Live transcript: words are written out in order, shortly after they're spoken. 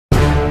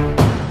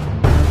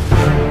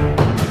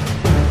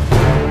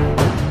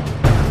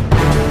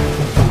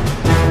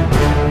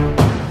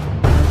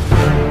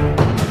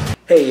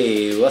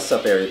Hey, what's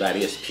up everybody?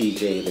 It's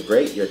PJ the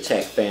Great, your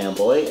tech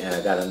fanboy, and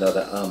I got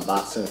another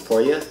unboxing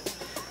for you.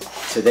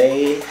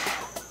 Today,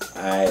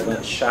 I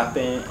went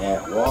shopping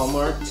at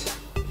Walmart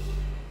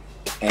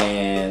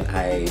and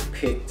I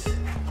picked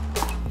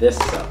this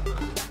up.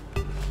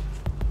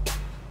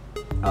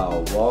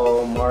 A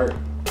Walmart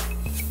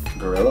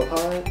Gorilla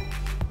Pod.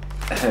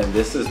 And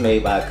this is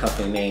made by a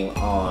company named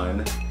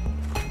Onn.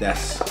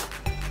 That's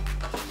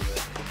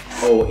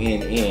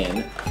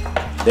ONN.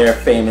 They're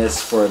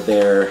famous for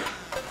their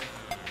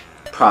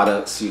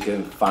products. You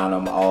can find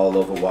them all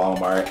over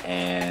Walmart,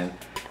 and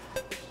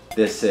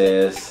this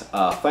is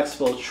a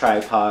flexible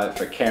tripod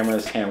for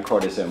cameras,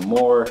 camcorders, and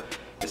more.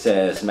 It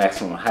says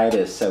maximum height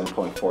is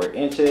 7.4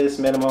 inches,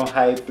 minimum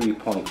height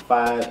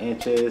 3.5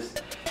 inches,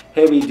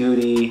 heavy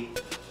duty,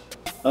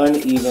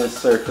 uneven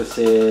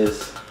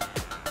surfaces,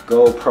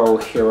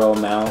 GoPro Hero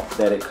mount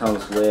that it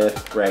comes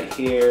with right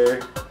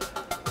here.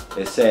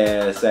 It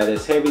says that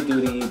it's heavy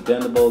duty,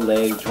 bendable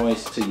leg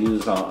joints to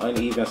use on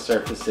uneven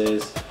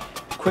surfaces.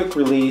 Quick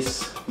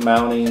release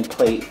mounting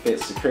plate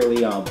fits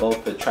securely on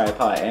both the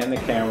tripod and the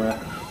camera.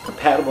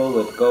 Compatible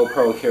with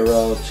GoPro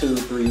Hero 2,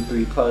 3,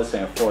 3 Plus,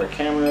 and 4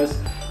 cameras.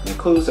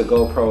 Includes a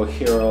GoPro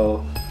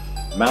Hero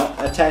mount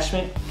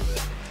attachment.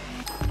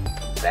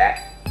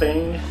 That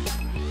thing.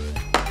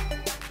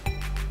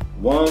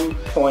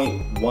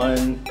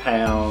 1.1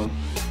 pound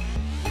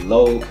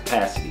load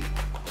capacity.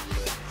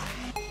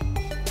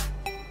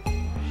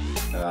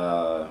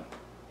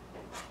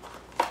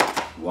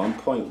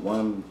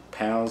 1.1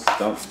 pounds.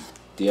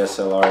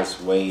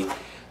 DSLRs weigh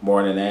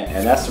more than that,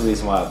 and that's the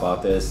reason why I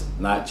bought this.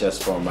 Not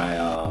just for my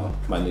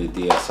my new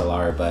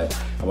DSLR, but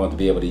I want to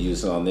be able to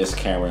use it on this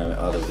camera and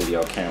other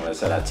video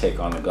cameras that I take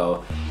on the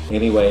go.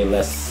 Anyway,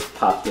 let's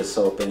pop this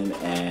open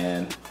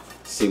and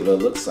see what it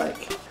looks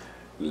like.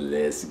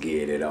 Let's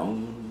get it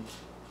on.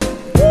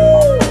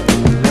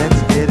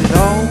 Let's get it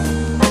on.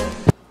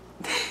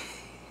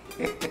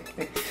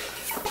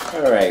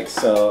 Alright,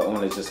 so I'm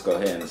going to just go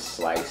ahead and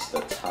slice the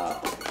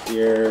top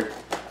here.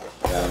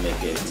 Gotta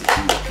make it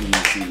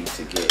easy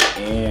to get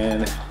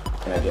in.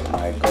 Gotta get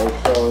my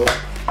GoPro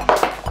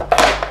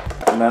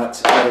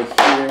mount out of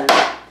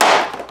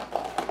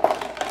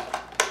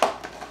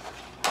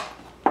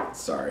here.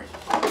 Sorry.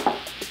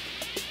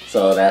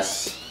 So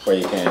that's where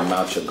you can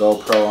mount your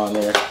GoPro on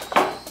there.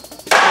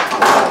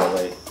 Out of the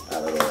way,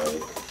 out of the way,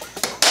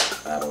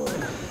 out of the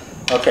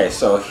way. Okay,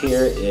 so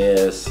here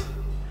is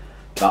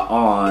the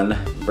Onn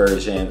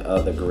version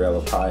of the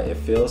Gorilla Pod. It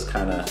feels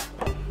kind of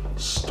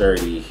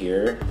sturdy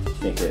here. I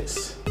think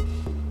it's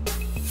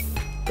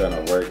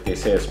gonna work. They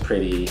say it's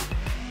pretty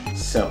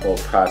simple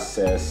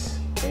process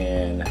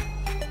in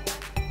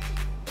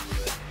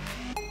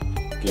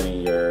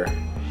getting your,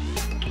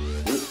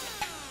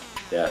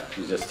 yeah,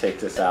 you just take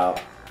this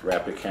out,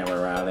 wrap your camera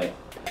around it,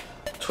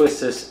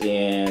 twist this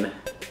in,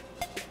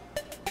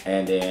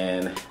 and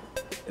then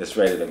it's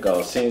ready to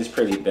go. Seems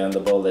pretty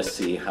bendable. Let's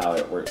see how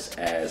it works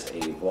as a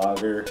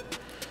vlogger.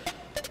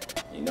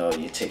 You know,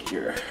 you take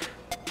your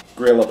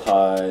Gorilla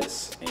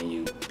Pods and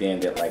you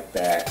bend it like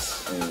that,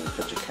 and you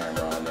put your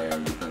camera on there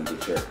and you can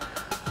get your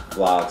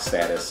vlog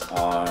status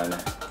on.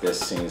 This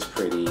seems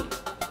pretty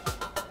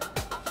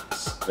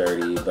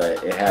sturdy,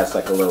 but it has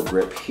like a little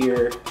grip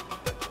here.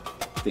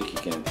 I think you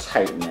can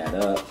tighten that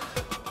up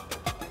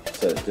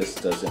so that this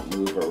doesn't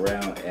move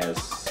around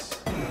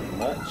as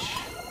much.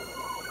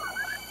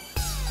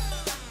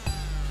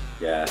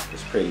 Yeah,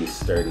 it's pretty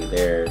sturdy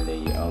there, and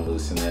then you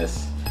unloosen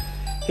this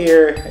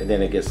here, and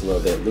then it gets a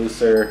little bit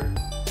looser.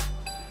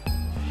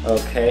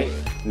 Okay,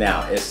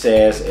 now it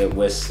says it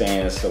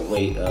withstands the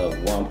weight of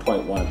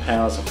 1.1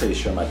 pounds. I'm pretty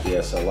sure my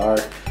DSLR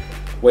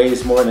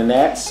weighs more than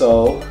that.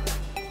 So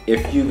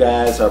if you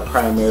guys are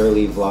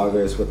primarily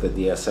vloggers with a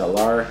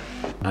DSLR,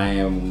 I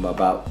am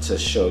about to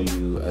show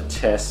you a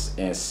test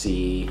and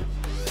see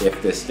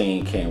if this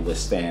thing can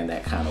withstand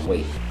that kind of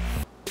weight.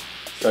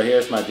 So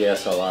here's my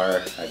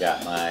DSLR. I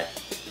got my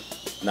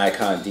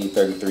Nikon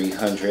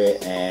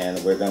D3300,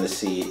 and we're going to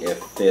see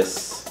if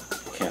this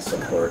can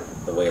support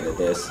the weight of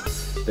this.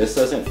 This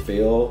doesn't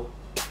feel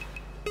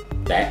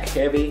that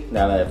heavy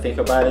now that I think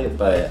about it,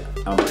 but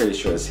I'm pretty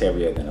sure it's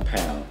heavier than a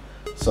pound.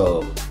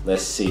 So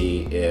let's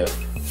see if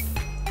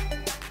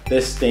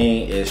this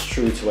thing is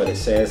true to what it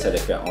says, that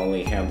it can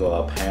only handle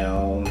a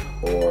pound,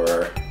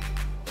 or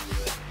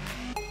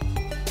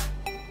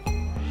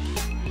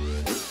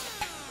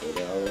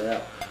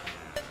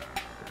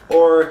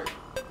or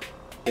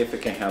if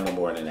it can handle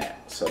more than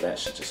that. So that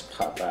should just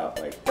pop out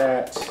like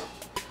that.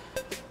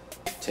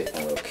 Take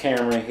my little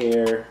camera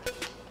here,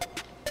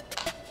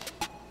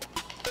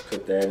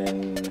 put that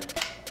in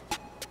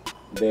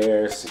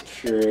there,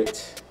 secure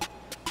it.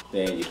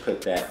 Then you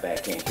put that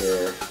back in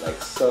here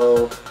like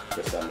so.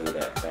 Just undo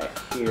that back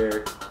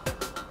here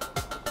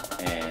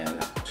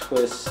and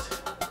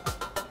twist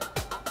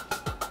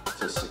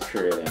to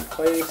secure it in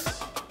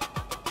place.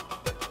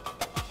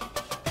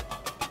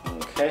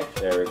 Okay,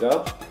 there we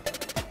go.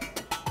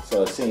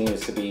 So it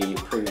seems to be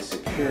pretty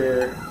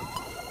secure.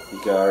 You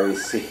can already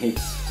see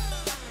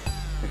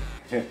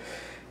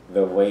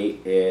the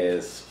weight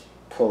is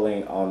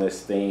pulling on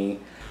this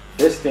thing.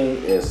 This thing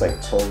is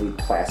like totally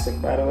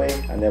plastic, by the way.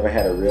 I never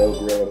had a real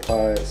Gorilla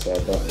Pod, so I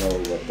don't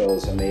know what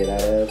those are made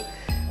out of.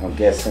 I'm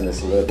guessing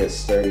it's a little bit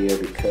sturdier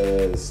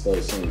because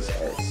those things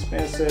are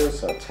expensive,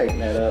 so I'll tighten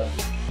that up.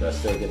 But I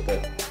still get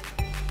the,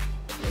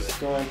 it's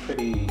doing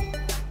pretty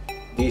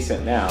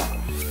decent now.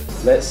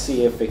 Let's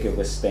see if it can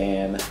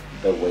withstand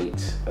the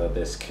weight of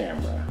this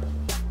camera.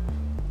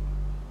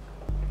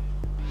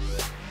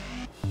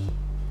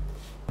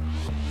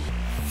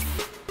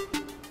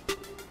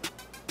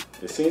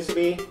 It seems to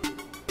be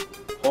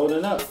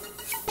holding up.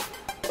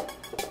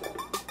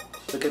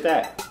 Look at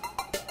that.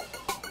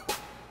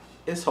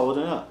 It's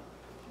holding up.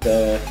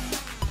 The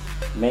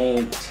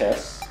main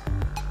test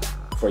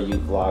for you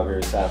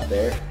vloggers out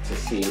there to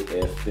see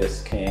if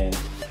this can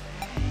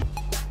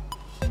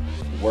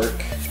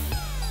work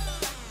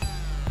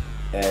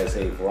as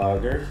a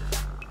vlogger.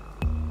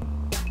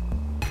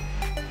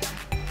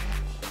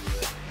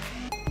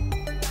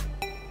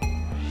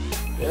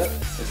 Yep,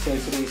 it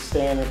seems to be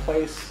staying in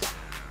place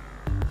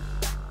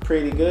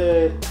pretty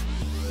good.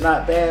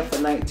 Not bad for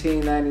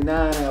 $19.99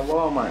 at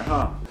Walmart,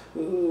 huh?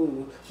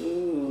 Ooh,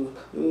 ooh,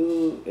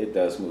 ooh. It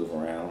does move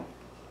around.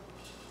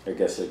 I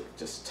guess it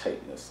just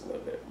tighten this a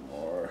little bit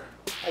more.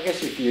 I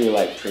guess if you're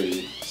like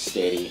pretty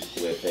steady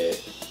with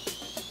it,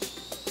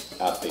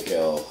 I think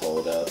it'll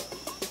hold up.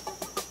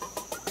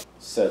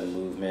 Sudden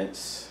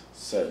movements,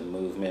 sudden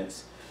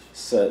movements,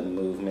 sudden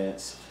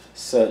movements,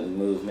 sudden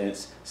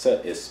movements.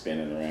 So it's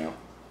spinning around.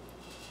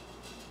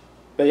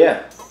 But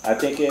yeah, I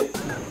think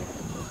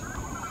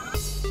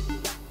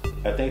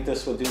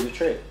this will do the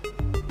trick.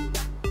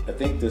 I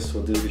think this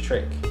will do the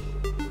trick.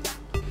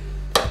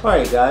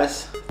 Alright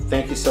guys,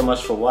 thank you so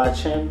much for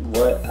watching.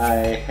 What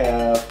I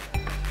have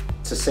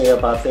to say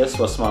about this,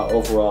 what's my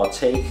overall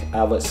take?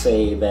 I would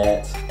say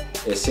that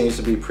it seems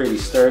to be pretty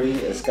sturdy.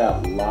 It's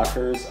got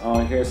lockers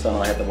on here, so I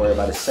don't have to worry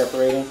about it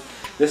separating.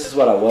 This is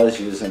what I was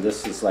using.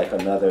 This is like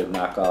another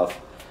knockoff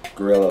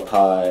Gorilla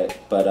Pod,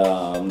 but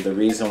the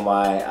reason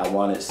why I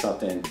wanted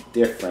something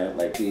different,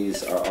 like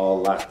these are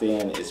all locked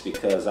in, is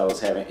because I was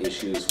having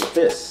issues with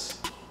this.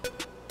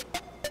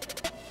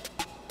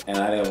 And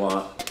I didn't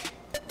want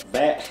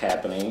that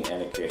happening,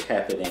 and it could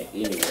happen in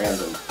any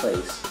random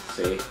place.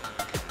 See,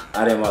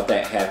 I didn't want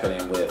that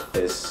happening with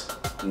this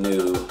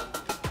new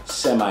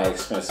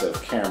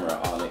semi-expensive camera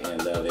on the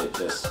end of it,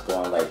 just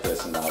going like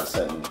this, and all of a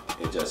sudden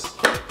it just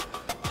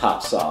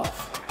pops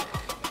off.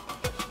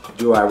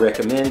 Do I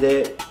recommend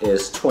it?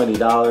 It's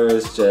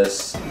 $20.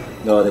 Just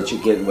know that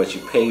you're getting what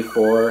you pay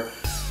for.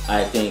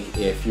 I think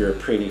if you're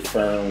pretty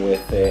firm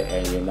with it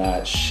and you're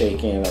not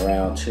shaking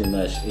around too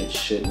much, it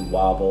shouldn't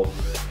wobble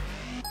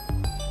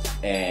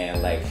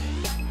and like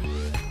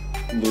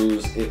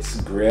lose its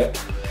grip.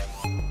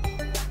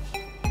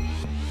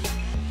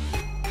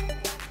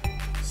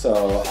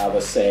 So I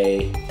would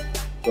say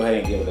go ahead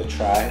and give it a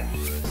try.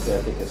 So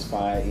I think it's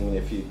fine even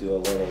if you do a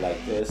little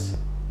like this.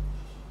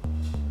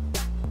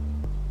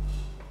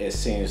 It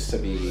seems to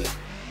be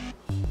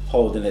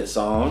holding its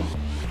own.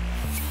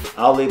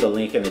 I'll leave a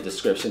link in the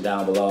description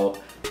down below.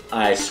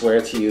 I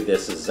swear to you,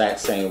 this exact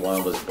same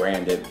one was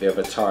branded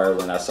Vivitar.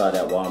 When I saw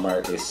that at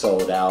Walmart, they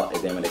sold out,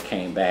 and then when it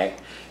came back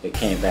with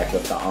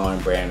the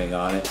Onn branding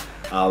on it.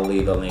 I'll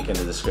leave a link in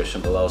the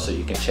description below so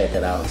you can check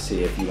it out and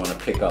see if you want to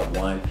pick up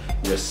one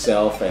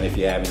yourself. And if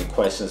you have any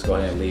questions, go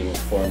ahead and leave them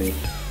for me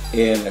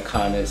in the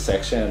comment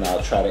section, and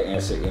I'll try to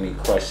answer any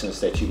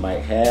questions that you might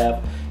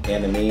have.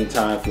 In the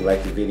meantime, if you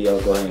like the video,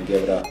 go ahead and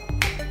give it a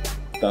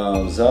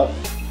thumbs up.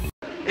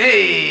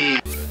 Hey!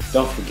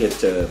 Don't forget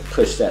to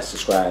push that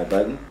subscribe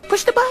button.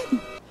 Push the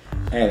button.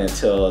 And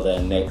until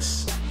the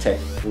next tech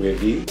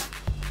review,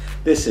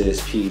 this is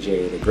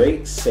PJ the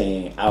Great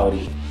saying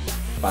Audi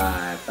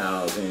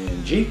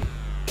 5000G.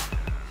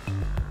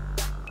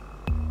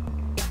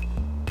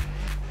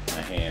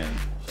 My hand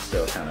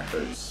still kind of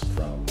hurts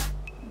from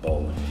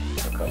bowling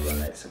a couple of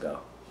nights ago.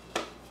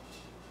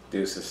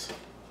 Deuces.